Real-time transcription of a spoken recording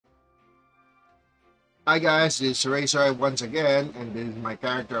Hi guys, this is Razor once again, and this is my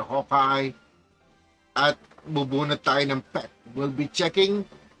character Hawkeye. At bubunot tayo ng pet. We'll be checking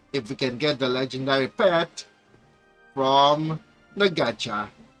if we can get the legendary pet from the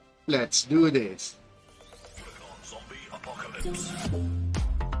gacha. Let's do this. Zombie apocalypse.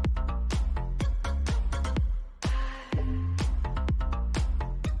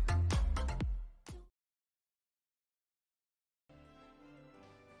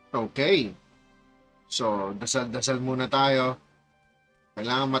 Okay. So, dasal-dasal muna tayo.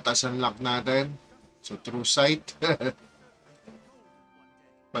 Kailangan mataas ang luck natin. So, true sight.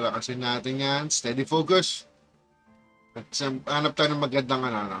 Palakasin natin yan. Steady focus. At hanap tayo ng magandang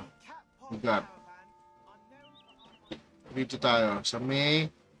lugar. Dito tayo. Sa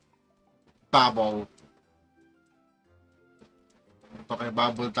may bubble. Ito kay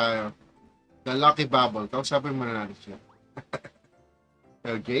bubble tayo. The lucky bubble. Kausapin muna natin siya.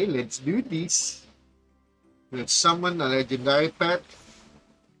 Okay, let's do this. Let's summon a legendary pet.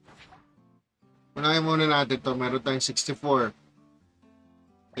 Unahin muna natin to. Meron tayong 64.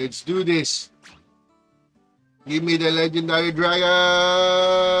 Let's do this. Give me the legendary dragon.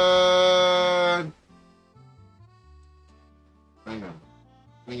 Ayan.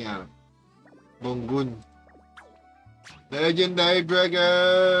 Ayan. Bonggun. Legendary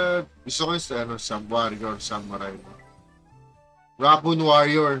dragon. Gusto ko yung some warrior, samurai. Raccoon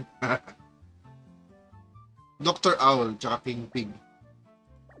warrior. Dr. Owl, tsaka King Pig.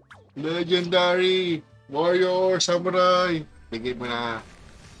 Legendary warrior, samurai. Bigay mo na.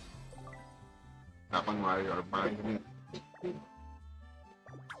 Raccoon warrior,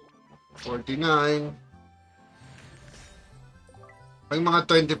 49. May mga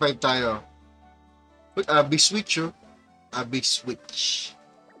 25 tayo. Abyss switch, oh. Abyss switch.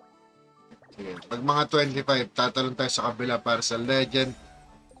 Sige. Pag mga 25, tatalon tayo sa kabila para sa legend.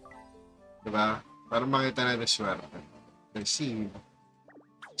 Diba? Para makita natin swerte. Receive.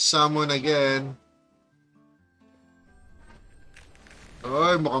 Summon again.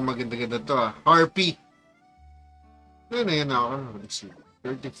 Oy, mukhang maganda-ganda to ah. Harpy. Ano na yun ako? Receive.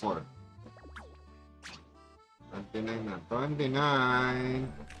 34. 29 na. 29.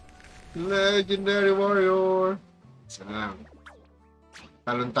 Legendary warrior. Isa na lang.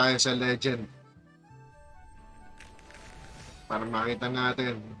 Talon tayo sa legend. Para makita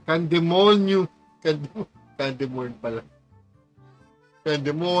natin. Candemonyo. Candemorn pala.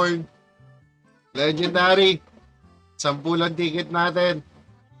 Candemorn. Legendary. 10 lang ticket natin.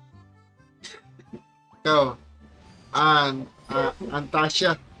 Ikaw.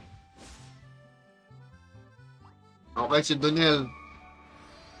 Antasha. Okay, si Donel.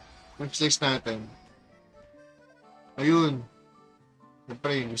 Next natin. Ayun.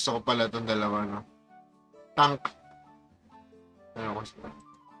 Siyempre, gusto ko pala itong dalawa, no? Tank. Ano ko siya?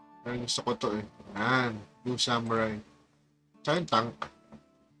 Pero gusto ko to eh. Yan. Blue Samurai. Tsaka yung tank.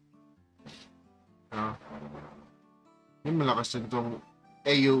 No? Yung malakas din itong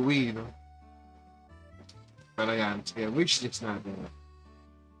AOE, no? Pero yan. Sige, wishlist natin.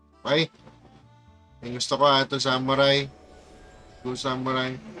 Okay? Yung gusto ko ito, Samurai. Blue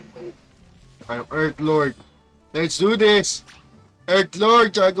Samurai. Saka yung Earth Lord. Let's do this! Earth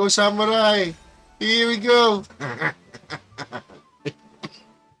Lord, tsaka go Samurai! Here we go!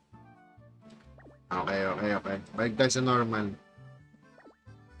 Okay. Balik tayo sa normal.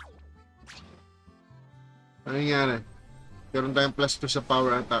 Ano nangyari? Meron tayong plus 2 sa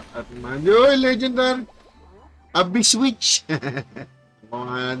power attack at Oy, legendary! Abyss Switch! Kung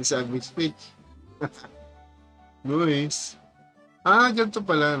nga natin sa Abyss Switch. Nice. Ganito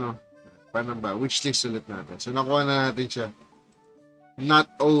pala, no? Paano ba? Wishlist ulit natin. So, nakuha na natin siya.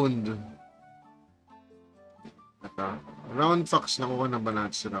 Not owned. Ito. Round Fox. Nakuha na ba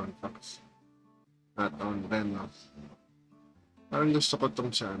natin si Round Fox? Not owned then, no? Parang gusto ko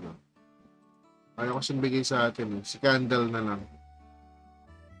itong sa ano. Ayaw ko bigay sa atin. Si Candle na lang.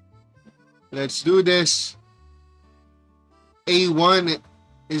 Let's do this. A1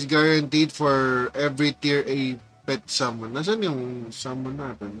 is guaranteed for every tier A pet summon. Nasaan yung summon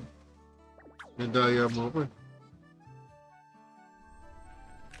natin? Nadaya mo ko.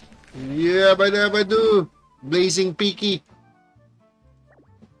 Yeah, badu. Blazing Peaky.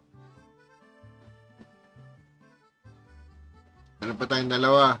 Ano pa tayong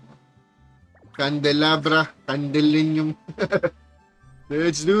dalawa? Candelabra. Candelinium.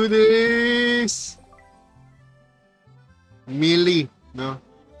 Let's do this! Melee. No?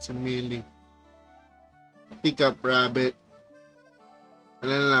 It's a melee. Pick up rabbit.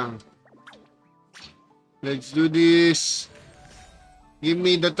 Ano lang. Let's do this. Give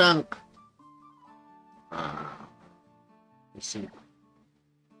me the tank. Let's see.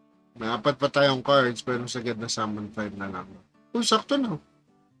 May apat pa tayong cards, pero sagad na summon 5 na lang. Oh, sakto na.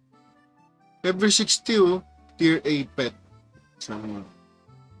 Every 60, oh. Tier A pet. Sa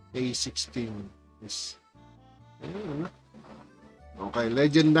A16. Yes. Ayun, okay,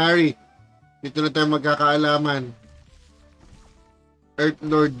 legendary. Dito na tayo magkakaalaman. Earth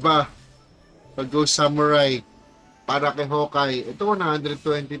Lord ba? Pag-Ghost Samurai. Para kay Hawkeye. Ito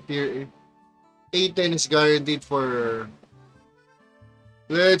 120 tier A. A10 is guaranteed for...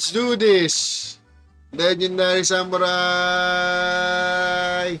 Let's do this! Legendary Samurai!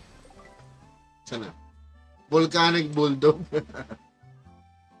 Sana? Volcanic Bulldog.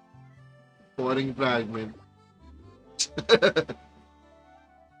 Pouring Fragment.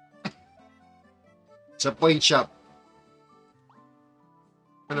 Sa Point Shop.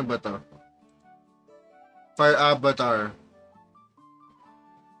 Ano ba to? Fire Avatar.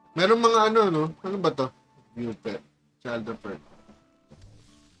 Meron mga ano, no? Ano ba to? View Pet. Child of Earth.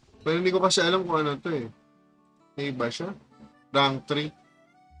 Pero hindi ko kasi alam kung ano to eh. May iba siya? Rank 3.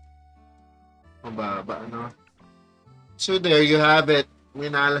 Mababa, ano? So there you have it.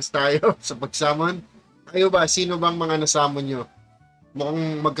 Minalas tayo sa pag-summon. Kayo ba? Sino bang mga nasamon nyo?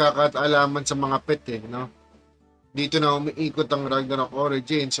 Mukhang magkakaalaman sa mga pet eh, no? Dito na umiikot ang Ragnarok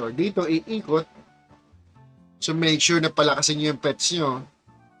Origins or dito iikot. So make sure na palakasin nyo yung pets nyo.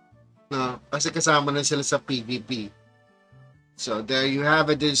 No? Kasi kasama na sila sa PvP. So there you have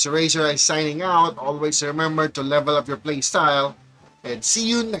it. This is Razor Eyes signing out. Always remember to level up your play style. And see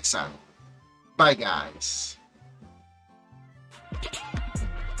you next time. Bye guys.